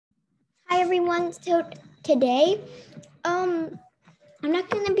everyone. So today, I'm not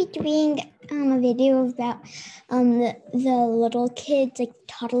gonna be doing a video about the little kids, like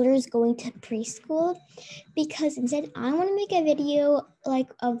toddlers going to preschool, because instead I want to make a video like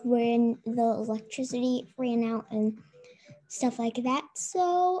of when the electricity ran out and stuff like that.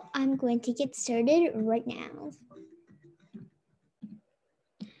 So I'm going to get started right now.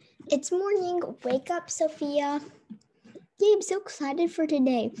 It's morning. Wake up, Sophia. Yeah, I'm so excited for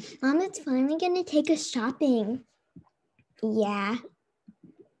today. Mom is finally gonna take us shopping. Yeah.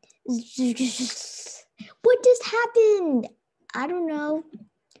 What just happened? I don't know.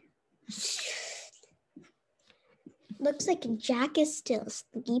 Looks like Jack is still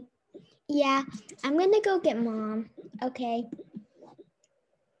asleep. Yeah, I'm gonna go get Mom. Okay.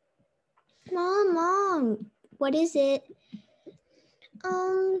 Mom, what is it?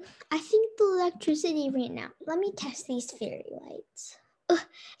 I think the electricity ran out. Let me test these fairy lights. Ugh,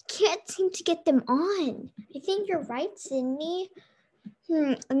 can't seem to get them on. I think you're right, Sydney.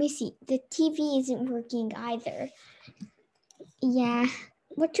 Let me see. The TV isn't working either. Yeah.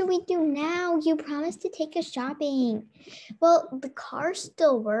 What should we do now? You promised to take us shopping. Well, the car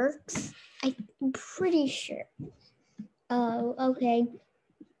still works. I'm pretty sure. Oh, okay.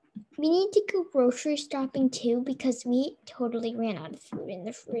 We need to go grocery shopping too because we totally ran out of food in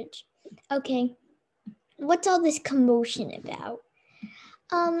the fridge. Okay. What's all this commotion about?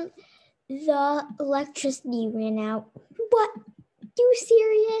 The electricity ran out. What? You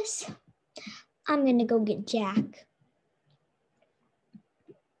serious? I'm gonna go get Jack.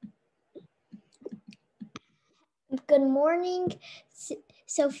 Good morning,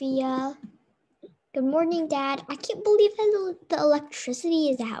 Sophia. Good morning, Dad. I can't believe that the electricity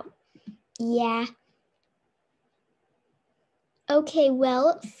is out. Yeah. Okay,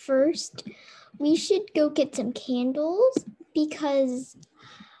 well, first we should go get some candles because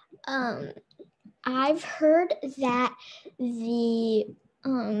I've heard that the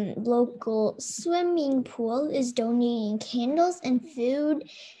local swimming pool is donating candles and food.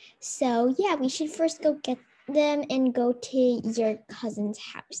 So yeah, we should first go get them and go to your cousin's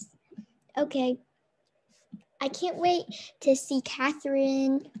house. Okay. I can't wait to see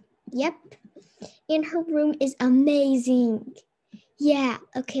Catherine. Yep. And her room is amazing. Yeah.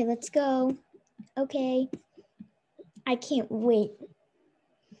 Okay, let's go. Okay. I can't wait.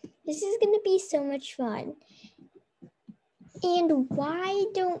 This is going to be so much fun. And why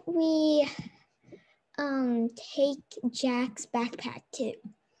don't we take Jack's backpack too?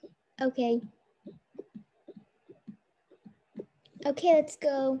 Okay. Okay, let's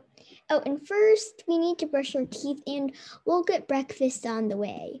go. Oh, and first we need to brush our teeth and we'll get breakfast on the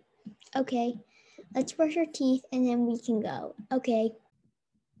way. Okay, let's brush our teeth and then we can go. Okay.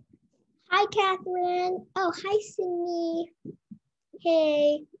 Hi, Catherine. Oh, hi, Sydney.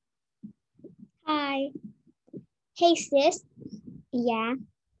 Hey. Hi. Hey, sis. Yeah.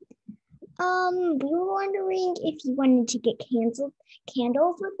 We were wondering if you wanted to get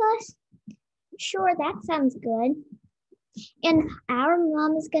candles with us. Sure, that sounds good. And our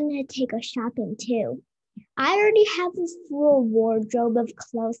mom is gonna take us shopping too. I already have this full wardrobe of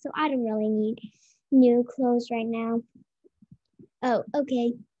clothes, so I don't really need new clothes right now. Oh,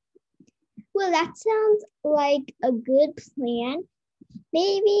 okay. Well, that sounds like a good plan.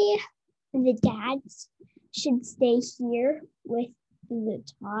 Maybe the dads should stay here with the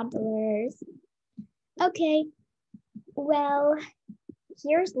toddlers. Okay. Well,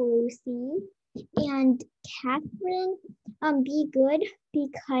 here's Lucy and Catherine. Be good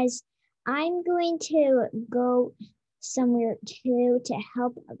because I'm going to go somewhere too to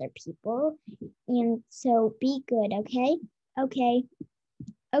help other people. And so be good, okay? Okay.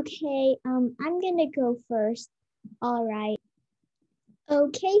 Okay, I'm gonna go first. All right.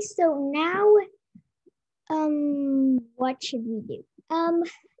 Okay, so now, what should we do?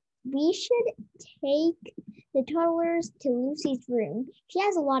 We should take the toddlers to Lucy's room. She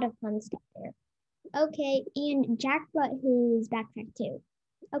has a lot of fun stuff there. Okay, and Jack brought his backpack too.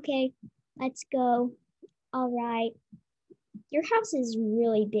 Okay, let's go. All right. Your house is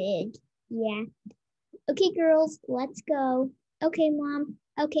really big. Yeah. Okay, girls, let's go. Okay, Mom.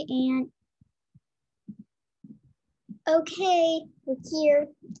 Okay, Aunt. Okay, we're here.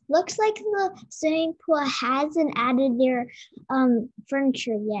 Looks like the swimming pool hasn't added their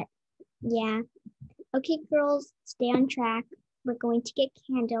furniture yet. Yeah. Okay, girls, stay on track. We're going to get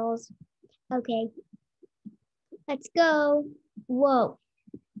candles. Okay. Let's go. Whoa,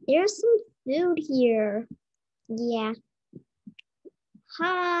 there's some food here. Yeah.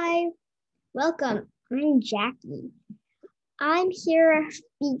 Hi, welcome. I'm Jackie. I'm here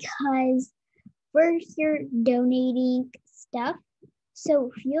because we're here donating stuff.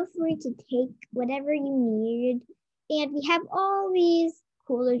 So feel free to take whatever you need. And we have all these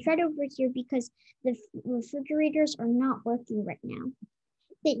coolers right over here because the refrigerators are not working right now.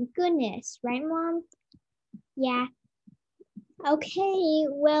 Thank goodness, right, Mom? Yeah. Okay,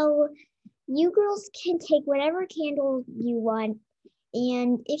 well, you girls can take whatever candle you want.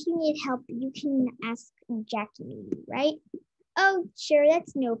 And if you need help, you can ask Jackie, right? Oh, sure,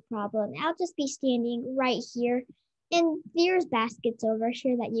 that's no problem. I'll just be standing right here. And there's baskets over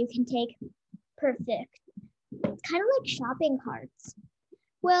here that you can take. Perfect. It's kind of like shopping carts.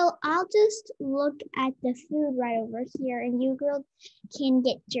 Well, I'll just look at the food right over here and you girls can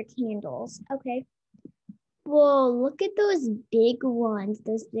get your candles. Okay. Whoa, look at those big ones.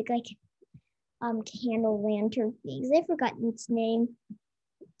 Those big like candle lantern things. I've forgotten its name.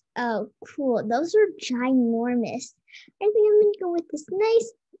 Oh, cool. Those are ginormous. I think I'm gonna go with this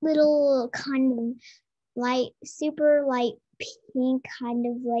nice little kind of light, super light pink, kind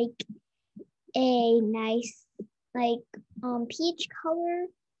of like a nice like peach color.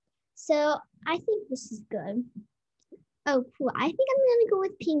 So I think this is good. Oh, cool. I think I'm gonna go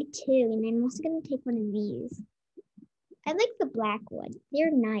with pink too, and I'm also gonna take one of these. I like the black one.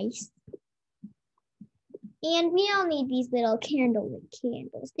 They're nice. And we all need these little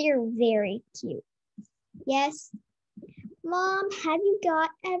candles. They're very cute. Yes. Mom, have you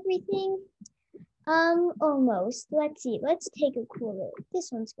got everything? Almost. Let's see. Let's take a cooler.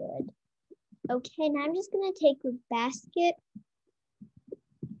 This one's good. Okay, now I'm just gonna take a basket.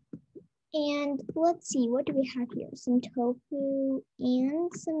 And let's see, what do we have here? Some tofu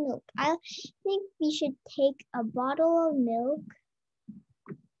and some milk. I think we should take a bottle of milk.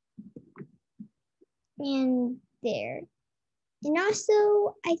 And there. And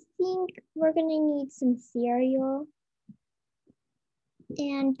also, I think we're gonna need some cereal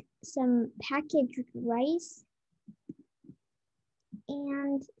and some packaged rice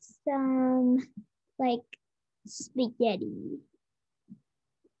and some like spaghetti.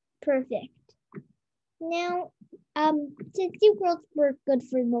 Perfect. Now, since you girls were good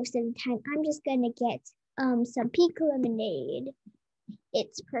for most of the time, I'm just gonna get some peach lemonade.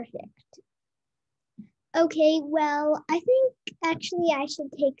 It's perfect. Okay, well, I think actually I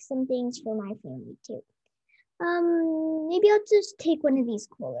should take some things for my family too. Maybe I'll just take one of these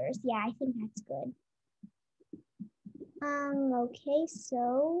coolers. Yeah, I think that's good. Okay,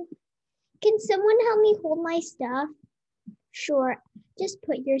 so can someone help me hold my stuff? Sure, just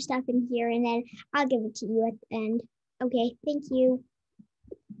put your stuff in here and then I'll give it to you at the end. Okay, thank you.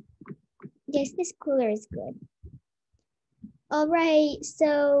 Yes, this cooler is good. All right,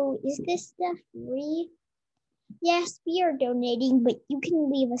 so is this stuff free? Yes, we are donating, but you can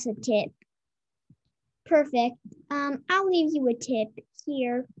leave us a tip. Perfect. I'll leave you a tip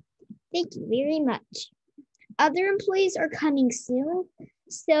here. Thank you very much. Other employees are coming soon,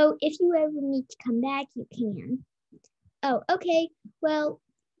 so if you ever need to come back, you can. Oh, okay. Well,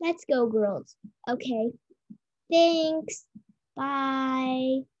 let's go, girls. Okay. Thanks.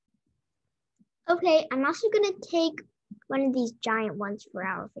 Bye. Okay, I'm also gonna take one of these giant ones for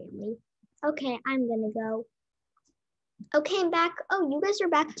our family. Okay, I'm gonna go. Okay, I'm back. Oh, you guys are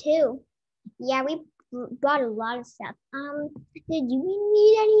back too. Yeah, we bought a lot of stuff. Did you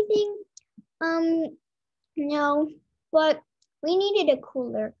need anything? No, but we needed a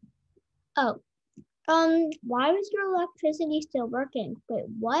cooler. Oh, why was your electricity still working? Wait,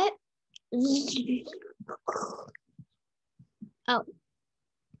 what? Oh,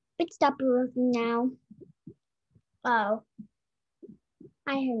 it stopped working now. Oh,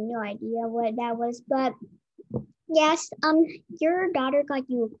 I have no idea what that was, but yes, your daughter got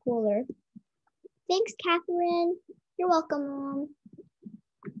you a cooler. Thanks, Catherine. You're welcome, Mom.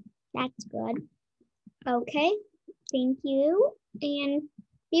 That's good. Okay, thank you. And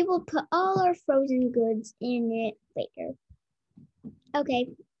we will put all our frozen goods in it later. Okay.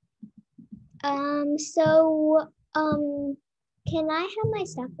 Can I have my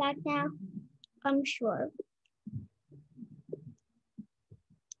stuff back now? I'm sure.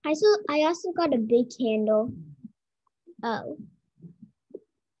 I also got a big candle. Oh.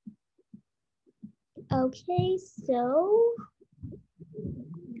 Okay, so.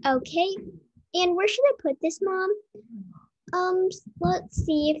 Okay. And where should I put this, Mom? Let's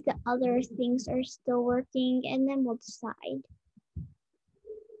see if the other things are still working and then we'll decide.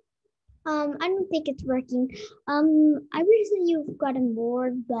 I don't think it's working. I wish that you've gotten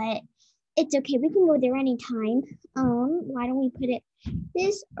bored, but it's okay. We can go there anytime. Why don't we put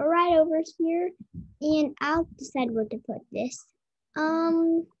this right over here and I'll decide where to put this.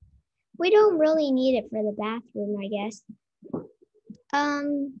 We don't really need it for the bathroom, I guess.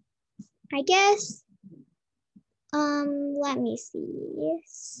 I guess Let me see.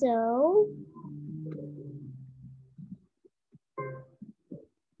 So,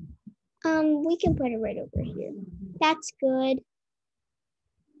 we can put it right over here. That's good.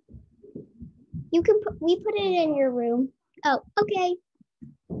 You can we put it in your room. Oh, okay.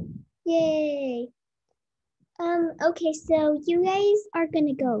 Yay. Okay, so you guys are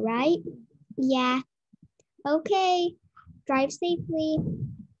gonna go, right? Yeah. Okay. Drive safely.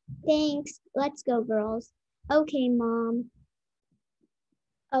 Thanks. Let's go, girls. Okay, Mom.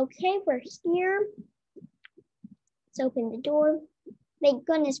 Okay, we're here. Let's open the door. Thank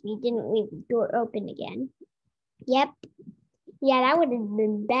goodness we didn't leave the door open again. Yep. Yeah, that would have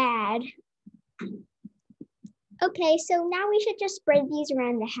been bad. Okay, so now we should just spread these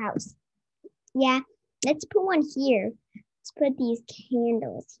around the house. Yeah, let's put one here. Let's put these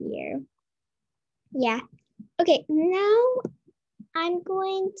candles here. Yeah. Okay, now I'm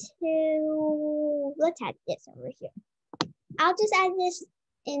going to, let's add this over here. I'll just add this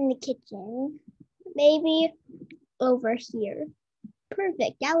in the kitchen. Maybe over here.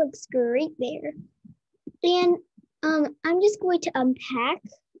 Perfect, that looks great there. And I'm just going to unpack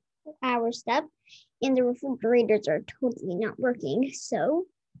our stuff, and the refrigerators are totally not working, so.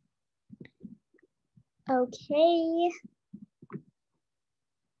 Okay.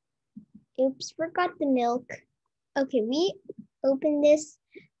 Oops, forgot the milk. Okay, we opened this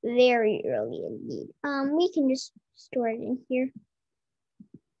very early indeed. We can just store it in here.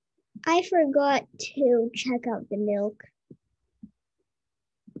 I forgot to check out the milk.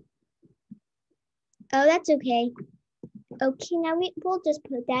 Oh, that's okay. Okay, now we'll just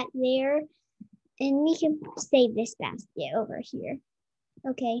put that there, and we can save this basket over here.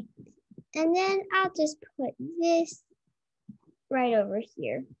 Okay, and then I'll just put this right over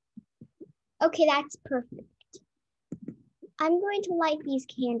here. Okay, that's perfect. I'm going to light these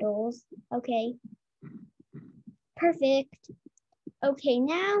candles. Okay, perfect. Okay,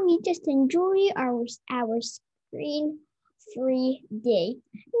 now we just enjoy our screen-free day.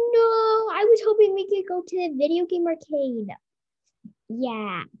 No, I was hoping we could go to the video game arcade.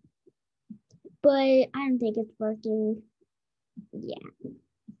 Yeah, but I don't think it's working. Yeah,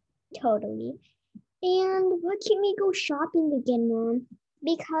 totally. And why can't we go shopping again, Mom?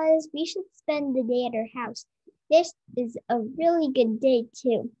 Because we should spend the day at our house. This is a really good day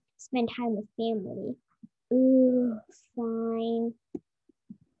to spend time with family. Ooh, fine.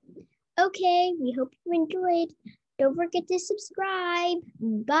 Okay, we hope you enjoyed. Don't forget to subscribe.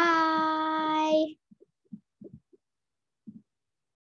 Bye.